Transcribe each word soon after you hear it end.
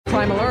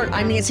Crime Alert,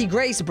 I'm Nancy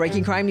Grace.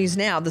 Breaking crime news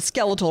now. The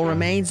skeletal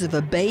remains of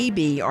a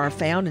baby are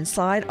found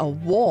inside a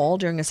wall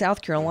during a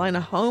South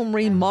Carolina home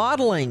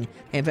remodeling.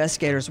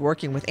 Investigators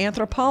working with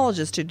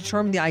anthropologists to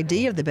determine the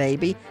ID of the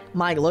baby.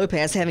 Mike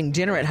Lopez having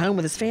dinner at home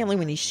with his family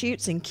when he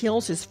shoots and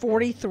kills his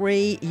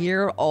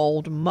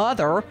 43-year-old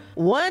mother.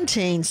 One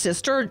teen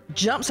sister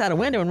jumps out a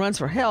window and runs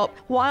for help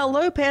while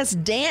Lopez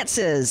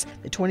dances.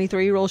 The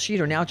 23-year-old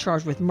shooter now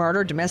charged with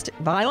murder, domestic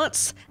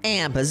violence,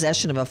 and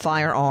possession of a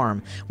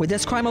firearm. With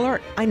this Crime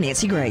Alert, I'm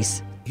Nancy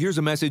Grace. Here's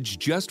a message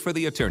just for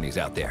the attorneys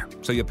out there.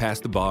 So you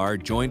passed the bar,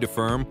 joined a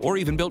firm, or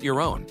even built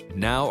your own.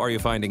 Now are you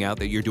finding out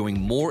that you're doing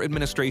more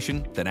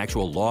administration than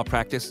actual law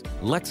practice?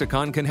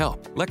 Lexicon can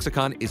help.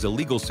 Lexicon is a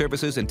legal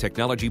services and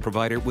technology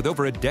provider with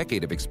over a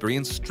decade of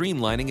experience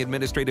streamlining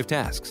administrative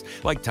tasks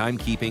like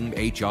timekeeping,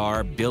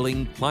 HR,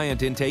 billing,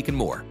 client intake, and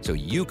more, so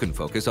you can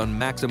focus on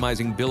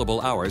maximizing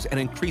billable hours and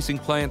increasing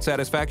client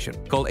satisfaction.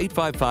 Call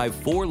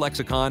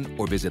 855-4-LEXICON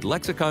or visit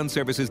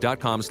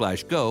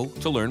lexiconservices.com/go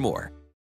to learn more.